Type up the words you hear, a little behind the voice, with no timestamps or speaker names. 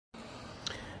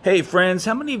Hey friends,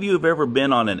 how many of you have ever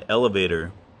been on an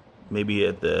elevator, maybe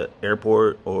at the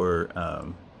airport or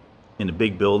in a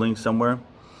big building somewhere?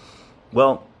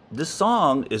 Well, this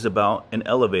song is about an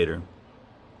elevator,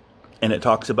 and it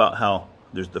talks about how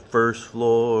there's the first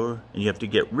floor and you have to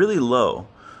get really low.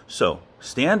 So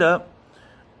stand up,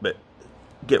 but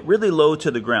get really low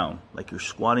to the ground, like you're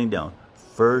squatting down.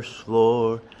 First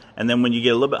floor. And then when you get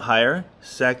a little bit higher,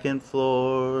 second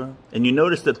floor. And you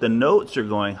notice that the notes are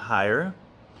going higher.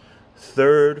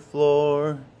 Third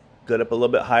floor, get up a little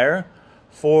bit higher.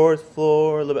 Fourth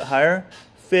floor, a little bit higher.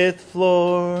 Fifth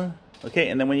floor. Okay,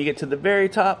 and then when you get to the very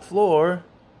top floor,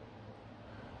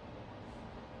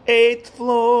 eighth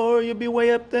floor, you'll be way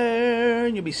up there,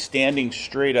 and you'll be standing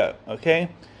straight up, okay?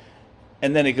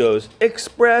 And then it goes,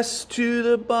 express to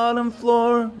the bottom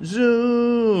floor,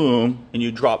 zoom, and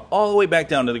you drop all the way back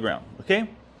down to the ground, okay? All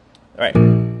right. Do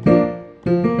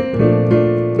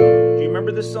you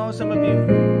remember this song, some of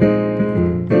you?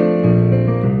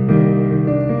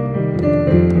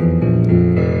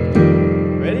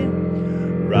 Ready?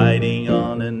 Riding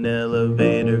on an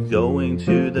elevator, going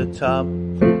to the top.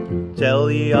 Tell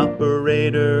the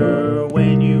operator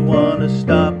when you want to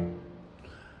stop.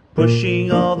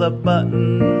 Pushing all the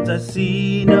buttons, I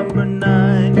see number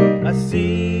 9. I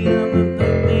see number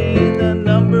 13, the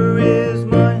number is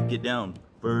mine. Get down.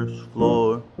 First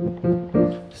floor,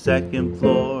 second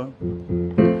floor,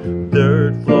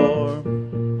 third floor,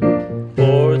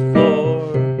 fourth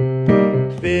floor,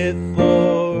 fifth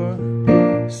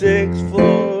floor, sixth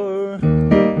floor,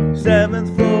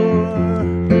 seventh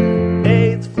floor,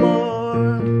 eighth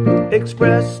floor,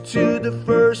 express to the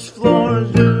first floor,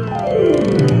 zoom.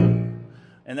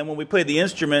 And then when we play the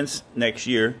instruments next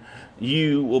year,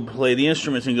 you will play the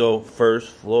instruments and go first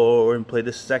floor and play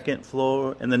the second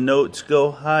floor, and the notes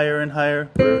go higher and higher.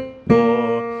 First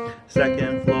floor,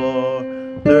 second floor,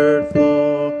 third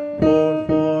floor, fourth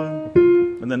floor,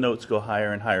 and the notes go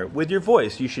higher and higher. With your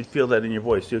voice, you should feel that in your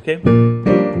voice, okay?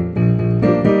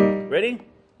 Ready?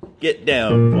 Get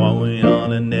down, falling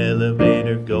on an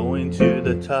elevator, going to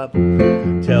the top.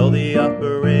 Tell the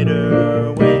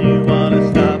operator when you want to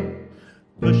stop.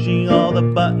 Pushing all the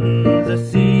buttons, I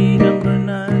see number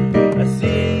 9. I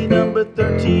see number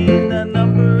 13, that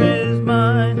number is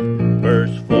mine.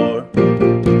 First floor,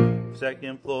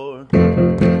 second floor.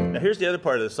 Now here's the other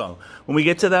part of the song. When we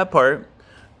get to that part,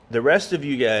 the rest of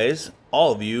you guys,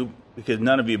 all of you, because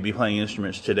none of you will be playing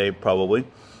instruments today probably,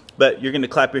 but you're going to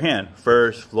clap your hand.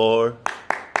 First floor,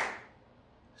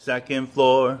 second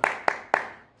floor,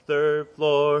 third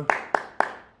floor.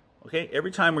 Okay,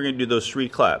 every time we're going to do those 3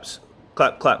 claps.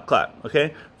 Clap, clap, clap,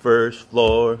 okay? First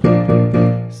floor,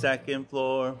 second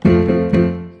floor,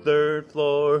 third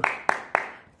floor,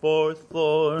 fourth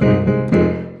floor,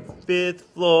 fifth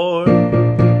floor,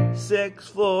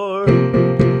 sixth floor,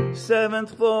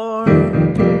 seventh floor,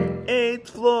 eighth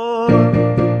floor,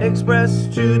 express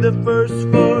to the first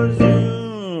floor,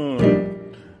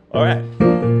 zoom. All right.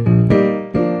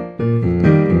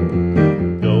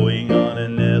 Going on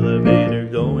an elevator,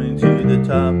 going to the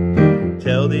top.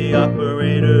 Tell the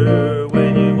operator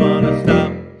when you want to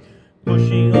stop.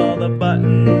 Pushing all the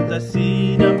buttons, I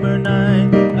see number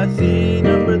 9. I see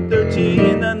number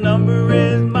 13, the number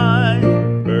is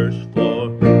mine. First floor,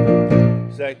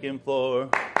 second floor,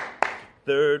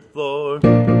 third floor,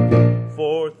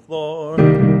 fourth floor,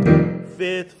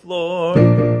 fifth floor,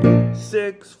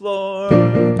 sixth floor,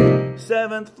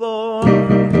 seventh floor,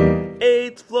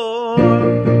 eighth floor,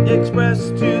 express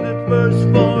to the first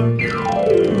floor.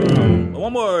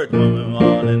 One more. Going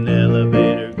on an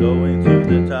elevator, going to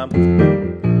the top.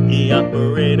 The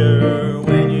operator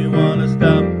when you want to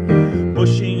stop.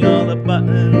 Pushing all the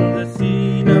buttons, I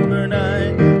see number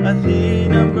 9. I see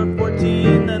number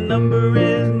 14, the number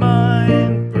is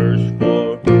mine. First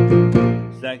floor,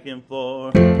 second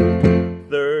floor,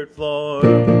 third floor,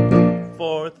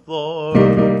 fourth floor,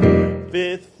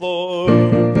 fifth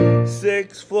floor,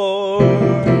 sixth floor,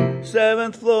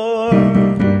 seventh floor,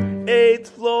 eighth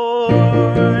floor,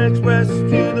 express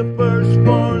to the first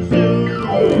floor,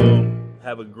 zoom.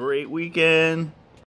 Have a great weekend.